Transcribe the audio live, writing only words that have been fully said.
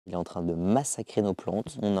Il est en train de massacrer nos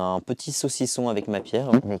plantes. On a un petit saucisson avec ma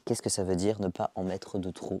pierre. Mais qu'est-ce que ça veut dire ne pas en mettre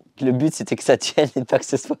de trop? Le but c'était que ça tienne et pas que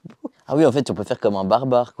ce soit beau. Ah oui, en fait on peut faire comme un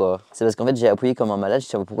barbare quoi. C'est parce qu'en fait j'ai appuyé comme un malade, je me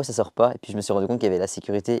suis dit pourquoi ça sort pas. Et puis je me suis rendu compte qu'il y avait la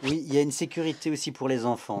sécurité. Oui, il y a une sécurité aussi pour les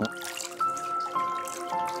enfants.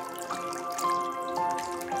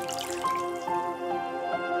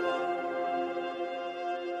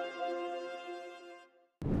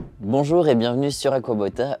 Bonjour et bienvenue sur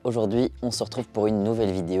Aquabota. Aujourd'hui on se retrouve pour une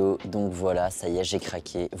nouvelle vidéo. Donc voilà, ça y est, j'ai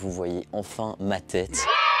craqué. Vous voyez enfin ma tête.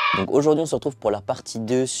 Donc aujourd'hui on se retrouve pour la partie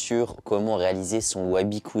 2 sur comment réaliser son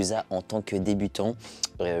Wabi-Kusa en tant que débutant.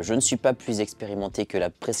 Je ne suis pas plus expérimenté que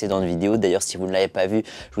la précédente vidéo. D'ailleurs si vous ne l'avez pas vue,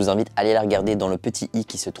 je vous invite à aller la regarder dans le petit i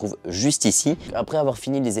qui se trouve juste ici. Après avoir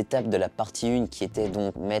fini les étapes de la partie 1 qui était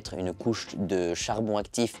donc mettre une couche de charbon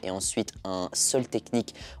actif et ensuite un sol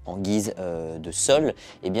technique en guise de sol,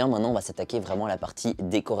 et bien maintenant on va s'attaquer vraiment à la partie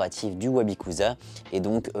décorative du Wabi-Kusa. Et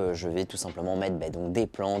donc je vais tout simplement mettre donc, des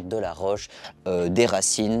plantes, de la roche, des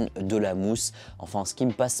racines, de la mousse, enfin ce qui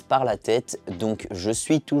me passe par la tête. Donc je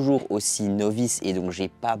suis toujours aussi novice et donc j'ai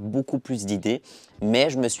pas beaucoup plus d'idées, mais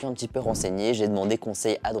je me suis un petit peu renseigné, j'ai demandé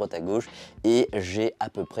conseil à droite à gauche et j'ai à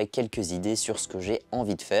peu près quelques idées sur ce que j'ai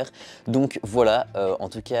envie de faire. Donc voilà, en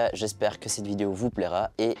tout cas j'espère que cette vidéo vous plaira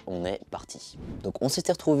et on est parti. Donc on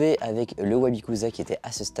s'était retrouvé avec le Wabi-Kusa qui était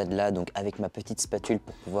à ce stade là, donc avec ma petite spatule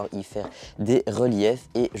pour pouvoir y faire des reliefs,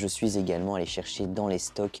 et je suis également allé chercher dans les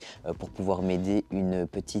stocks pour pouvoir m'aider une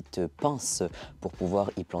petite pince pour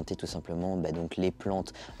pouvoir y planter tout simplement donc les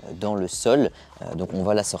plantes dans le sol. Donc on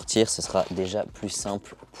va la sortir, ce sera déjà plus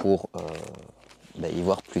simple pour y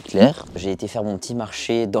voir plus clair. J'ai été faire mon petit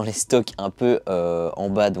marché dans les stocks un peu en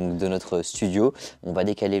bas donc, de notre studio. On va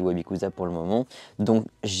décaler le Wabi-Kusa pour le moment. Donc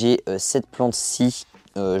j'ai cette plante-ci.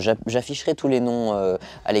 J'afficherai tous les noms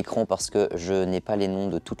à l'écran parce que je n'ai pas les noms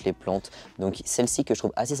de toutes les plantes. Donc celle-ci que je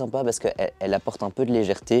trouve assez sympa parce qu'elle apporte un peu de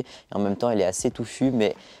légèreté et en même temps elle est assez touffue,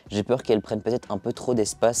 mais j'ai peur qu'elle prenne peut-être un peu trop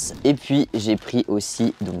d'espace. Et puis j'ai pris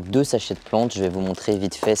aussi donc 2 sachets de plantes. Je vais vous montrer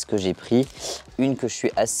vite fait ce que j'ai pris. Une que je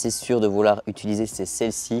suis assez sûr de vouloir utiliser, c'est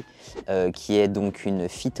celle-ci qui est donc une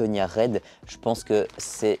Fittonia Red. Je pense que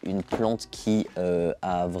c'est une plante qui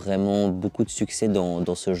a vraiment beaucoup de succès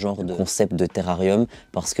dans ce genre de concept de terrarium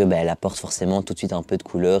parce que elle apporte forcément tout de suite un peu de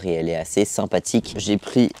couleur et elle est assez sympathique. J'ai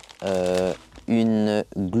pris une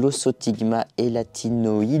Glossostigma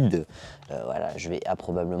Elatinoides. Voilà, je vais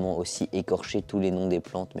probablement aussi écorcher tous les noms des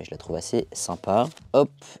plantes, mais je la trouve assez sympa. Hop,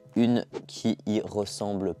 une qui y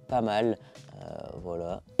ressemble pas mal.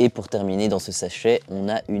 Voilà. Et pour terminer dans ce sachet, on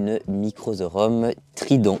a une Microsorum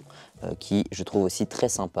trident qui je trouve aussi très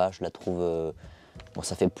sympa. Je la trouve... bon,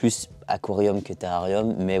 ça fait plus aquarium que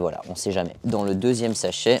terrarium, mais voilà, on sait jamais. Dans le deuxième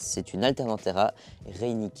sachet, c'est une Alternantera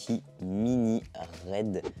Reiniki Mini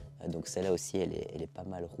Red. Donc celle-là aussi, elle est pas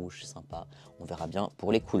mal rouge, sympa. On verra bien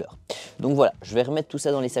pour les couleurs. Donc voilà, je vais remettre tout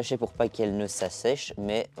ça dans les sachets pour pas qu'elle ne s'assèche,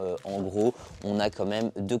 mais en gros, on a quand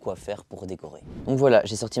même de quoi faire pour décorer. Donc voilà,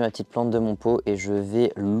 j'ai sorti ma petite plante de mon pot et je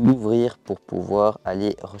vais l'ouvrir pour pouvoir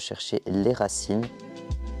aller rechercher les racines.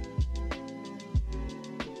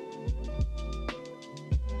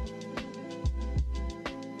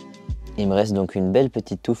 Il me reste donc une belle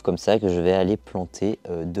petite touffe comme ça que je vais aller planter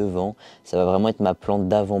devant. Ça va vraiment être ma plante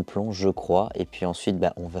d'avant-plan, je crois. Et puis ensuite,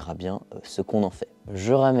 on verra bien ce qu'on en fait.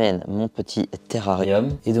 Je ramène mon petit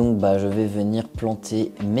terrarium. Et donc, je vais venir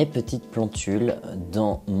planter mes petites plantules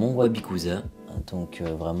dans mon Wabi-Kusa. Donc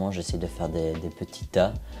vraiment, j'essaie de faire des petits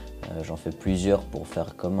tas. J'en fais plusieurs pour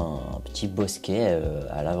faire comme un petit bosquet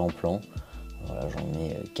à l'avant-plan. Voilà, j'en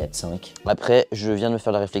mets 4-5. Après, je viens de me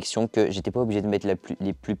faire la réflexion que j'étais pas obligé de mettre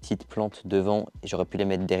les plus petites plantes devant et j'aurais pu les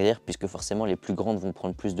mettre derrière puisque forcément les plus grandes vont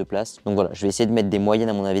prendre plus de place. Donc voilà, je vais essayer de mettre des moyennes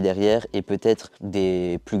à mon avis derrière et peut-être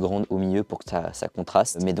des plus grandes au milieu pour que ça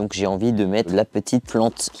contraste. Mais donc j'ai envie de mettre la petite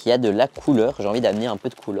plante qui a de la couleur. J'ai envie d'amener un peu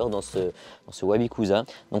de couleur dans ce Wabi-Kusa.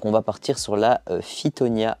 Donc on va partir sur la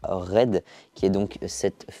Fittonia Red qui est donc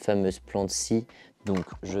cette fameuse plante-ci. Donc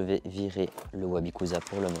je vais virer le Wabi-Kusa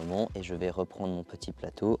pour le moment et je vais reprendre mon petit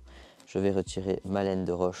plateau. Je vais retirer ma laine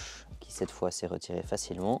de roche qui cette fois s'est retirée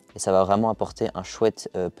facilement. Et ça va vraiment apporter un chouette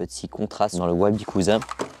petit contraste dans le Wabi-Kusa.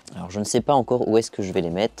 Alors je ne sais pas encore où est-ce que je vais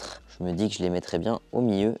les mettre. Je me dis que je les mettrai bien au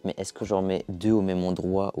milieu, mais est-ce que j'en mets 2 au même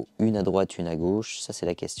endroit ou une à droite, une à gauche? Ça c'est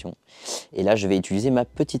la question. Et là je vais utiliser ma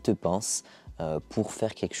petite pince pour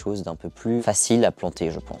faire quelque chose d'un peu plus facile à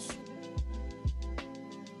planter je pense.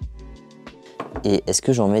 Et est-ce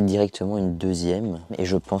que j'en mets directement une deuxième? Et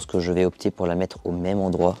je pense que je vais opter pour la mettre au même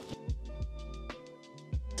endroit.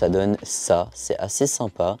 ça donne ça. C'est assez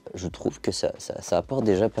sympa. Je trouve que ça apporte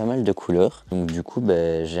déjà pas mal de couleurs. Donc du coup,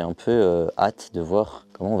 ben, j'ai un peu hâte de voir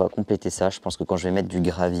comment on va compléter ça. Je pense que quand je vais mettre du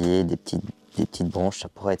gravier, des petites branches, ça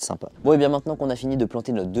pourrait être sympa. Bon, et bien maintenant qu'on a fini de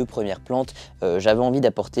planter nos 2 premières plantes, j'avais envie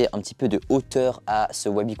d'apporter un petit peu de hauteur à ce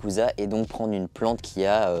Wabi-Kusa et donc prendre une plante qui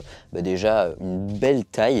a déjà une belle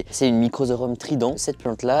taille. C'est une Microsorum trident. Cette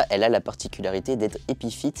plante-là, elle a la particularité d'être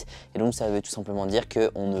épiphyte et donc ça veut tout simplement dire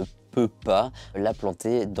qu'on ne peut pas la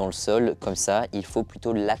planter dans le sol comme ça, il faut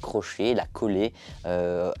plutôt l'accrocher, la coller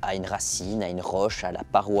à une racine, à une roche, à la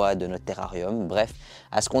paroi de notre terrarium, bref,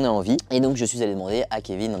 à ce qu'on a envie. Et donc je suis allé demander à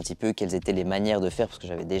Kevin un petit peu quelles étaient les manières de faire parce que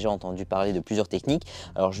j'avais déjà entendu parler de plusieurs techniques.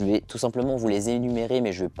 Alors je vais tout simplement vous les énumérer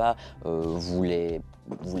mais je ne vais pas vous les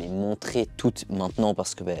montrer toutes maintenant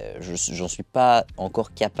parce que j'en suis pas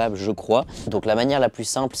encore capable, je crois. Donc la manière la plus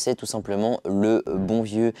simple, c'est tout simplement le bon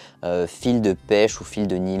vieux fil de pêche ou fil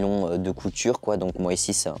de nylon de couture, quoi. Donc moi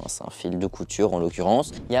ici c'est un fil de couture en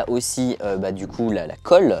l'occurrence. Il y a aussi du coup la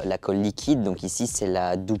colle liquide. Donc ici c'est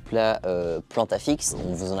la Dupla Plantafix.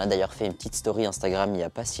 On vous en a d'ailleurs fait une petite story Instagram il n'y a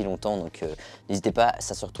pas si longtemps, donc n'hésitez pas,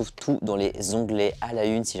 ça se retrouve tout dans les onglets à la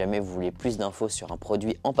une si jamais vous voulez plus d'infos sur un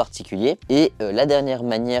produit en particulier. Et la dernière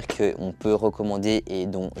manière qu'on peut recommander et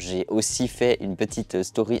dont j'ai aussi fait une petite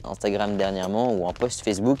story Instagram dernièrement ou un post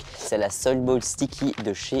Facebook, c'est la Soil Ball Sticky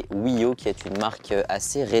de chez Wio qui est une marque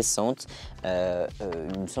assez récente.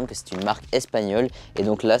 Il me semble que c'est une marque espagnole et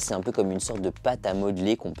donc là c'est un peu comme une sorte de pâte à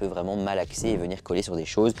modeler qu'on peut vraiment malaxer et venir coller sur des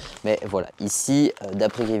choses. Mais voilà, ici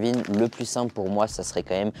d'après Kevin, le plus simple pour moi ça serait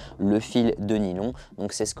quand même le fil de nylon.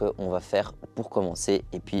 Donc c'est ce qu'on va faire pour commencer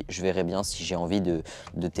et puis je verrai bien si j'ai envie de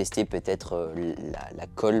tester peut-être la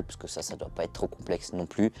colle parce que ça doit pas être trop complexe non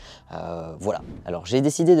plus. Voilà, alors j'ai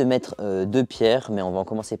décidé de mettre 2 pierres mais on va en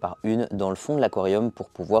commencer par une dans le fond de l'aquarium pour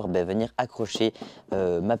pouvoir venir accrocher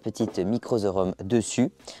ma petite Microsorum dessus.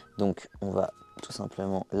 Donc on va tout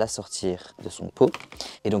simplement la sortir de son pot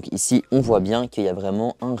et donc ici on voit bien qu'il y a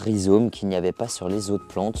vraiment un rhizome qu'il n'y avait pas sur les autres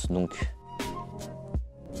plantes. Donc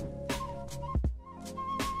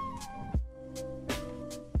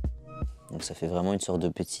ça fait vraiment une sorte de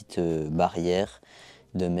petite barrière,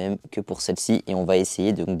 de même que pour celle-ci. Et on va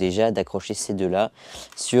essayer donc déjà d'accrocher ces deux-là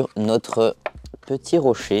sur notre petit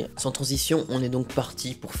rocher. Sans transition, on est donc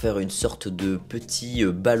parti pour faire une sorte de petit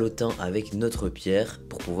ballotin avec notre pierre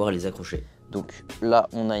pour pouvoir les accrocher. Donc là,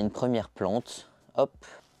 on a une première plante, hop,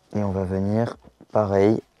 et on va venir,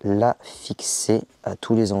 pareil, la fixer à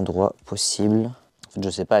tous les endroits possibles. Je ne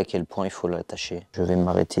sais pas à quel point il faut l'attacher. Je vais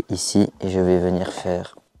m'arrêter ici et je vais venir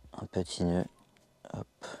faire un petit nœud,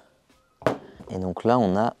 hop. Et donc là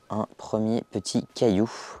on a un premier petit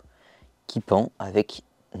caillou qui pend avec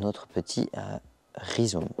notre petit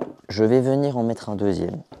rhizome. Je vais venir en mettre un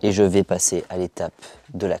deuxième et je vais passer à l'étape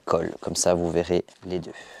de la colle, comme ça vous verrez les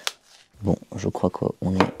deux. Bon, je crois qu'on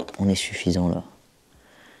est suffisant là.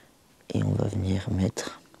 Et on va venir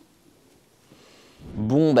mettre...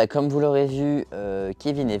 Bon, comme vous l'aurez vu,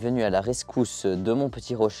 Kevin est venu à la rescousse de mon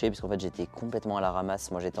petit rocher parce qu'en fait j'étais complètement à la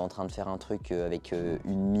ramasse. Moi j'étais en train de faire un truc avec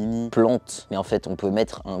une mini plante, mais en fait on peut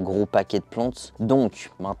mettre un gros paquet de plantes.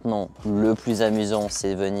 Donc maintenant le plus amusant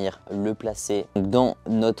c'est venir le placer dans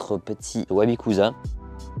notre petit Wabi-Kusa.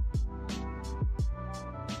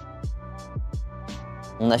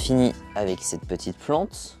 On a fini avec cette petite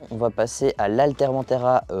plante. On va passer à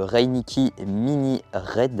l'Altermantera Reiniki Mini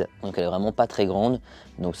Red. Donc elle est vraiment pas très grande.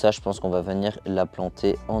 Donc ça, je pense qu'on va venir la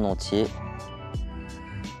planter en entier.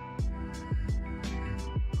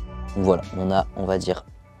 Voilà, on a, on va dire,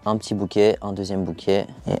 un petit bouquet, un deuxième bouquet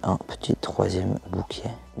et un petit troisième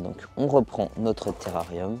bouquet. Donc on reprend notre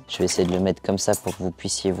terrarium. Je vais essayer de le mettre comme ça pour que vous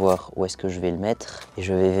puissiez voir où est-ce que je vais le mettre. Et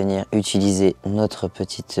je vais venir utiliser notre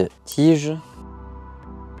petite tige.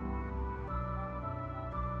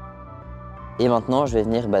 Et maintenant, je vais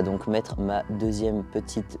venir donc mettre ma deuxième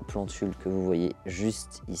petite plantule que vous voyez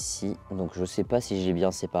juste ici. Donc je ne sais pas si j'ai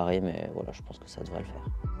bien séparé, mais voilà, je pense que ça devrait le faire.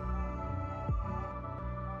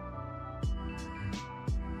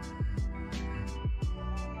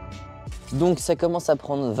 Donc ça commence à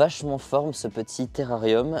prendre vachement forme ce petit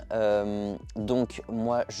terrarium. Donc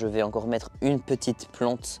moi, je vais encore mettre une petite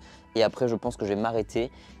plante. Et après, je pense que je vais m'arrêter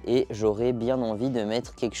et j'aurai bien envie de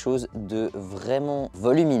mettre quelque chose de vraiment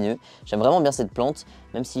volumineux. J'aime vraiment bien cette plante,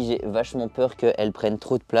 même si j'ai vachement peur qu'elle prenne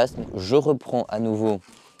trop de place. Donc, je reprends à nouveau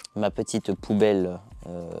ma petite poubelle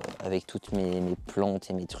avec toutes mes plantes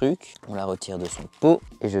et mes trucs. On la retire de son pot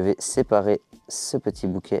et je vais séparer ce petit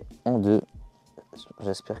bouquet en deux.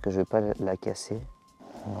 J'espère que je ne vais pas la casser.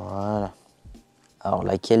 Voilà. Alors,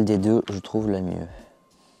 laquelle des deux je trouve la mieux?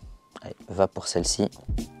 Allez, va pour celle-ci.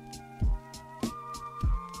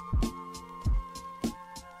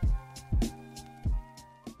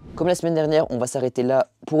 Comme la semaine dernière, on va s'arrêter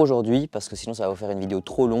là pour aujourd'hui parce que sinon ça va vous faire une vidéo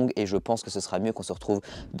trop longue et je pense que ce sera mieux qu'on se retrouve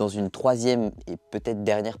dans une troisième et peut-être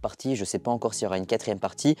dernière partie. Je sais pas encore s'il y aura une quatrième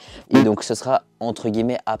partie et donc ce sera entre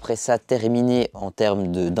guillemets après ça terminé en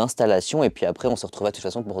termes d'installation et puis après on se retrouvera de toute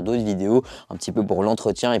façon pour d'autres vidéos, un petit peu pour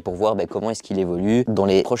l'entretien et pour voir comment est-ce qu'il évolue dans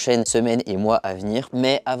les prochaines semaines et mois à venir.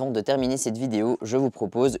 Mais avant de terminer cette vidéo, je vous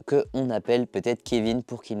propose qu'on appelle peut-être Kevin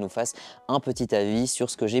pour qu'il nous fasse un petit avis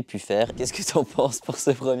sur ce que j'ai pu faire. Qu'est-ce que tu en penses pour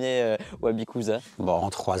ce premier Wabi-Kusa? Bon, en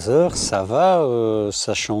 3 heures, ça va,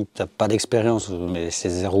 sachant que tu n'as pas d'expérience, mais c'est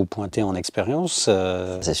 0 pointé en expérience.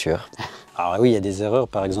 C'est sûr. Alors oui, il y a des erreurs.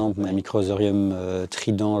 Par exemple, ma Microsorum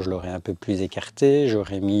trident, je l'aurais un peu plus écarté.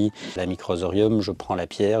 J'aurais mis la Microsorum, je prends la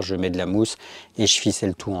pierre, je mets de la mousse et je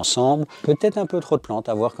ficelle tout ensemble. Peut-être un peu trop de plantes,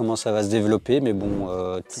 à voir comment ça va se développer, mais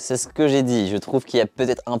bon... C'est ce que j'ai dit. Je trouve qu'il y a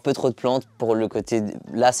peut-être un peu trop de plantes pour le côté...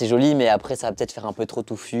 Là, c'est joli, mais après, ça va peut-être faire un peu trop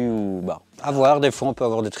touffu ou... Bah. À voir, des fois, on peut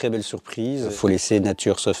avoir de très belles surprises. Il faut laisser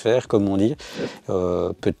nature se faire, comme on dit.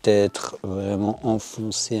 Peut-être vraiment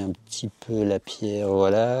enfoncer un petit peu la pierre,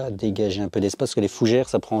 voilà, dégager un peu d'espace, parce que les fougères,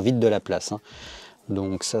 ça prend vite de la place. Hein.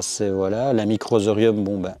 Donc ça, c'est, voilà. La Microsorum,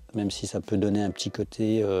 bon, bah, même si ça peut donner un petit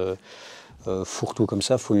côté fourre-tout comme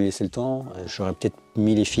ça, il faut lui laisser le temps. J'aurais peut-être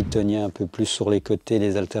mis les Fittonia un peu plus sur les côtés,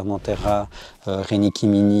 les Alternaterra,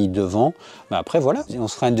 Renikimini devant. Mais après, voilà, on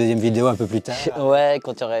se fera une deuxième vidéo un peu plus tard. Ouais,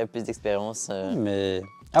 quand tu auras plus d'expérience. Mais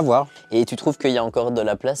à voir. Et tu trouves qu'il y a encore de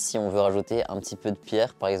la place si on veut rajouter un petit peu de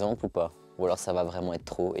pierre, par exemple, ou pas? Ou alors ça va vraiment être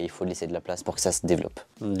trop et il faut laisser de la place pour que ça se développe?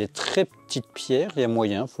 Des très petites pierres, il y a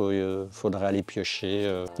moyen, faudra aller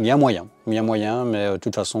piocher. Il y a moyen, mais de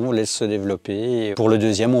toute façon, on laisse se développer. Et pour le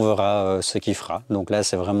deuxième, on verra ce qu'il fera. Donc là,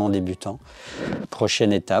 c'est vraiment débutant.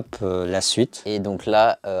 Prochaine étape, la suite. Et donc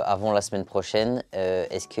là, avant la semaine prochaine,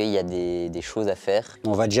 est-ce qu'il y a des choses à faire?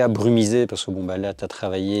 On va déjà brumiser, parce que bon, bah, là, tu as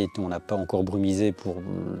travaillé, on n'a pas encore brumisé pour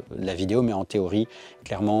la vidéo, mais en théorie,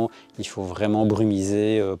 clairement, il faut vraiment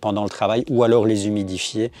brumiser pendant le travail ou alors les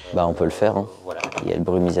humidifier. Bah, on peut le faire. Hein. Voilà. Il y a le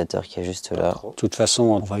brumisateur qui est juste là. De toute façon,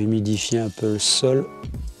 on va humidifier un peu le sol.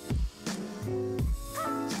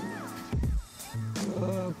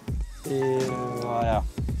 Et voilà.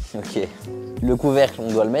 Ok. Le couvercle,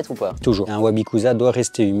 on doit le mettre ou pas? Toujours. Un Wabi-Kusa doit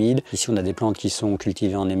rester humide. Ici, on a des plantes qui sont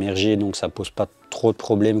cultivées en émergé, donc ça pose pas trop de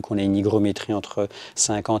problèmes qu'on ait une hygrométrie entre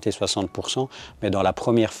 50 et 60%. Mais dans la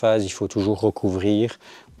première phase, il faut toujours recouvrir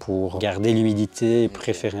pour garder l'humidité et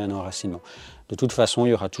préférer un enracinement. De toute façon, il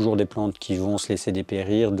y aura toujours des plantes qui vont se laisser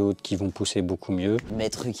dépérir, d'autres qui vont pousser beaucoup mieux.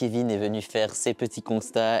 Maître Kevin est venu faire ses petits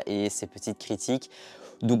constats et ses petites critiques.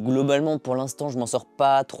 Donc globalement, pour l'instant, je m'en sors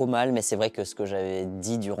pas trop mal, mais c'est vrai que ce que j'avais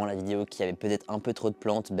dit durant la vidéo, qu'il y avait peut-être un peu trop de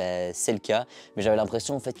plantes, ben, c'est le cas. Mais j'avais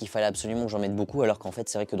l'impression en fait qu'il fallait absolument que j'en mette beaucoup, alors qu'en fait,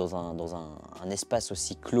 c'est vrai que dans un espace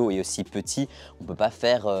aussi clos et aussi petit, on peut pas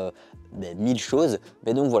faire 1000 choses.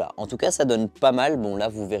 Mais donc voilà, en tout cas, ça donne pas mal. Bon, là,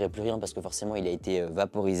 vous verrez plus rien parce que forcément, il a été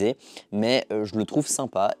vaporisé, mais je le trouve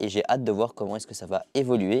sympa et j'ai hâte de voir comment est-ce que ça va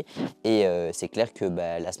évoluer. Et c'est clair que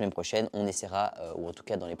la semaine prochaine, on essaiera, ou en tout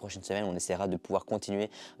cas dans les prochaines semaines, on essaiera de pouvoir continuer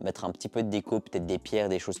mettre un petit peu de déco, peut-être des pierres,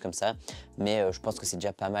 des choses comme ça. Mais je pense que c'est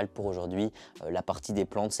déjà pas mal pour aujourd'hui. La partie des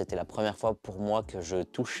plantes, c'était la première fois pour moi que je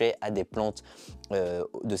touchais à des plantes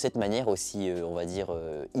de cette manière aussi, on va dire,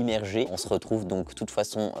 immergée. On se retrouve donc de toute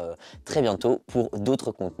façon très bientôt pour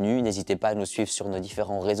d'autres contenus. N'hésitez pas à nous suivre sur nos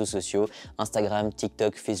différents réseaux sociaux, Instagram,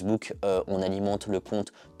 TikTok, Facebook. On alimente le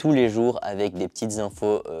compte tous les jours avec des petites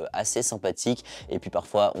infos assez sympathiques. Et puis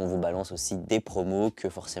parfois, on vous balance aussi des promos que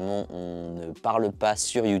forcément, on ne parle pas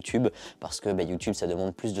sur YouTube parce que YouTube, ça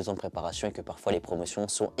demande plus de temps de préparation et que parfois, les promotions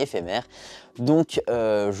sont éphémères. Donc,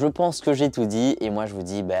 je pense que j'ai tout dit et moi, je vous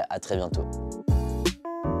dis à très bientôt.